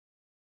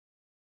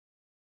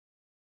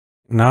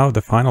now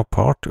the final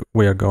part,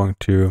 we are going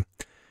to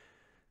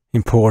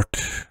import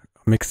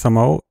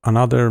Mixamo,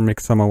 another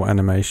Mixamo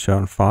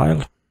animation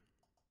file.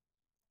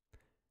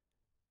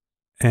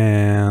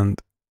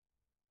 And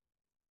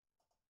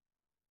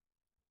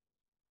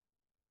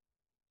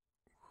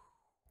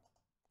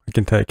you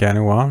can take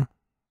anyone.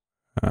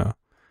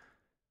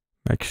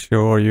 Make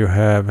sure you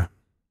have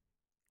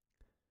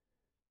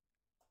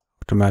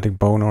automatic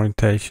bone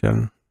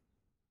orientation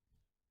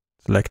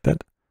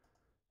selected.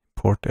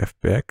 Import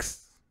FBX.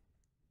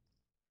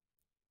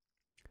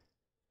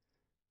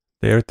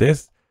 There it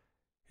is.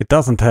 It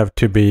doesn't have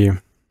to be,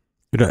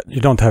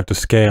 you don't have to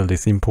scale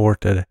this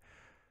imported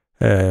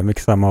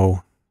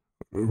Mixamo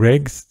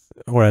rigs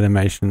or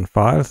animation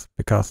files,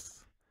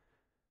 because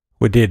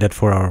we did that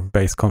for our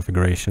base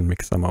configuration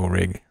Mixamo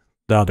rig.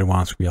 The other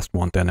ones we just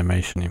want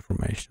animation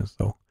information.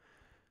 So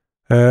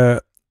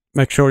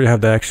make sure you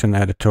have the action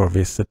editor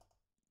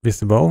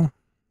visible.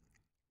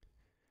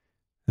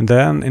 And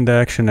then in the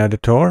action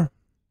editor,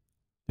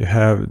 you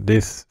have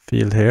this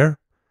field here.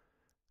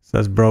 It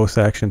says browse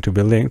action to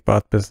be linked,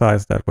 but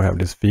besides that we have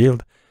this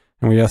field,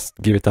 and we just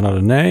give it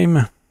another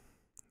name.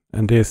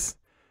 And this,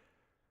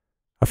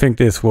 I think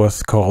this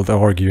was called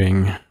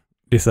arguing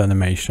this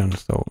animation.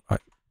 So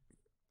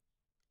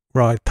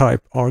I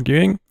type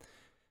arguing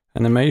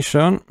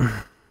animation,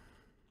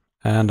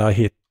 and I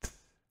hit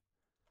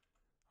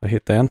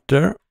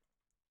enter,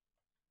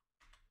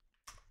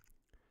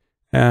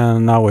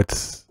 and now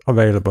it's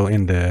available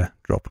in the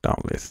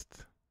drop-down list.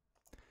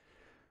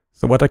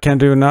 So what I can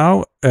do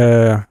now,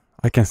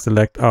 I can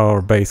select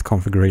our base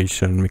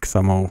configuration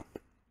Mixamo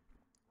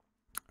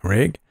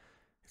rig.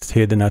 It's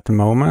hidden at the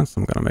moment,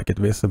 so I'm gonna make it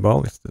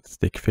visible. It's the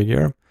stick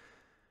figure,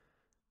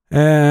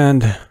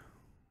 and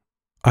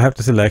I have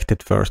to select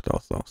it first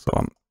also. So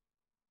I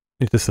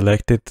need to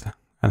select it,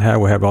 and here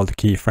we have all the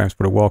keyframes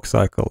for the walk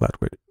cycle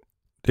that we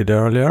did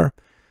earlier.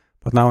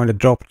 But now in the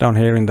drop down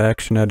here in the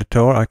action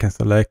editor, I can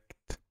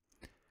select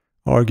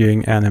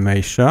arguing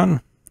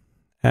animation,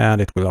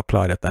 and it will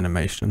apply that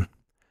animation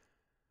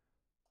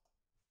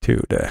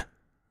to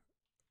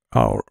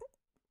our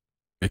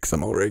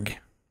Mixamo rig.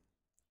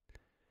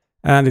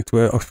 And it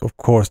will, of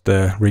course,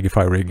 the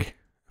Rigify rig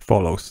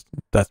follows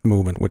that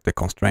movement with the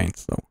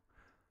constraints. So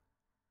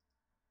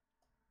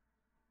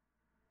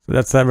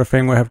that's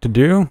everything we have to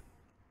do.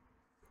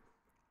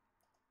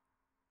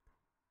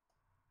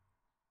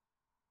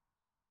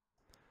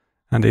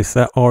 And this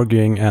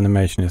arguing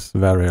animation is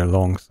very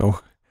long, so we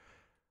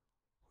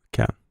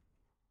can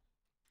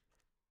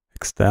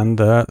extend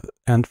the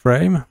end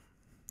frame.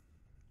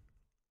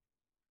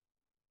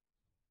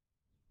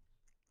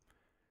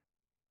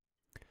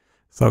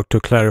 So to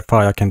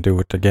clarify, I can do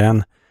it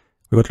again.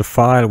 We go to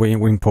File, we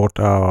import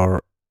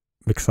our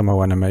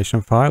Mixamo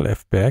animation file,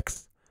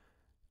 FBX.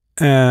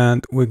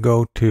 And we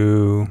go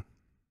to,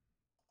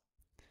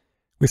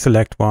 we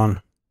select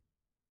one,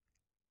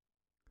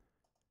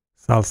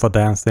 salsa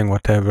dancing,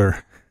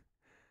 whatever.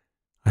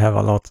 I have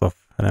a lot of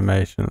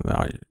animation.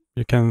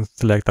 You can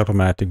select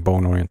automatic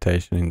bone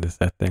orientation in the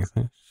settings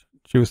and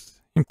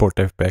choose import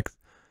FBX.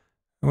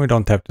 And we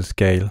don't have to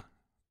scale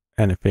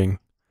anything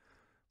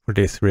for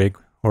this rig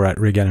or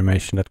rig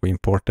animation that we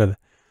imported.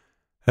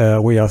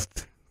 We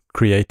just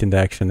create in the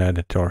action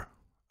editor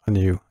a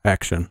new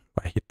action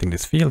by hitting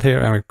this field here,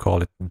 and we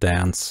call it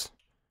dance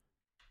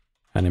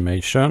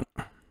animation.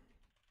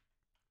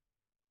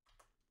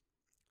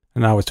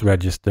 And now it's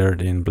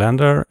registered in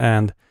Blender,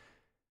 and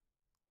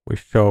we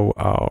show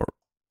our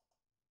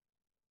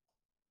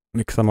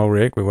Mixamo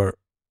rig we were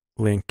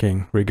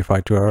linking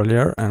Rigify to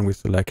earlier, and we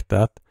select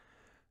that,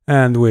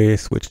 and we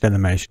switch the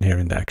animation here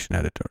in the action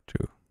editor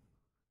to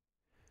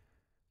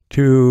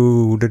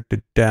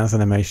the dance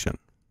animation.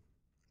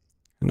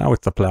 And now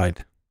it's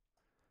applied.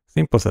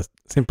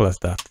 Simple as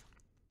that.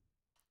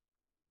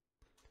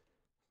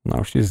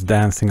 Now she's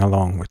dancing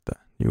along with the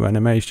new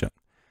animation.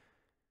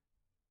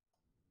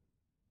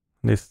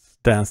 This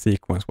dance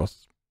sequence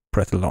was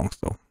pretty long,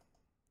 so.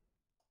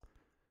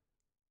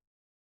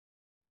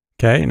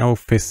 Okay, no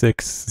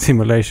physics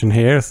simulation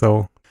here,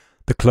 so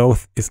the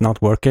cloth is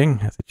not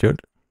working as it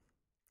should.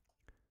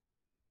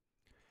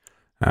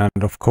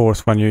 And of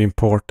course, when you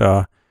import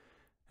a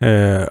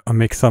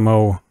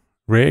Mixamo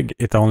rig,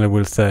 it only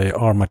will say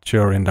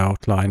armature in the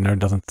outliner,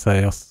 doesn't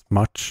say as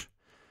much.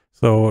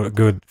 So a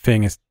good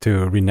thing is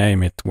to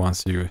rename it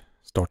once you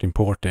start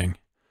importing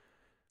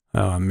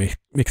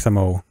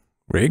Mixamo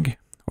rig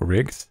or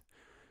rigs.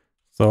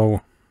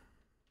 So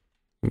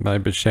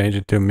maybe change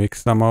it to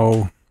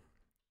Mixamo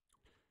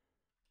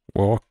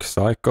walk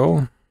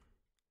cycle.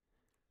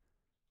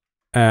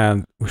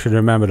 And we should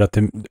remember that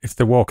it's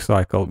the walk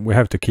cycle. We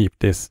have to keep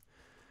this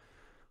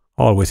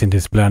always in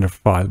this Blender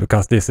file,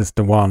 because this is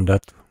the one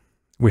that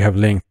we have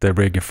linked the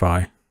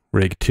Rigify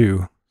rig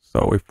to.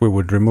 So if we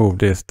would remove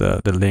this,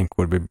 the link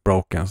would be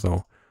broken.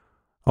 So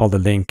all the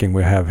linking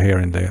we have here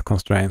in the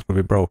constraints will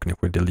be broken if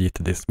we delete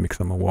this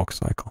Mixamo walk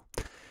cycle.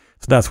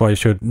 So that's why you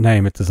should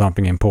name it to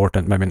something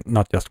important. Maybe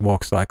not just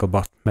walk cycle,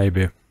 but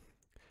maybe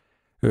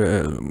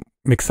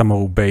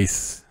Mixamo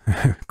base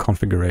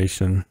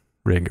configuration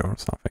rig or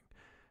something.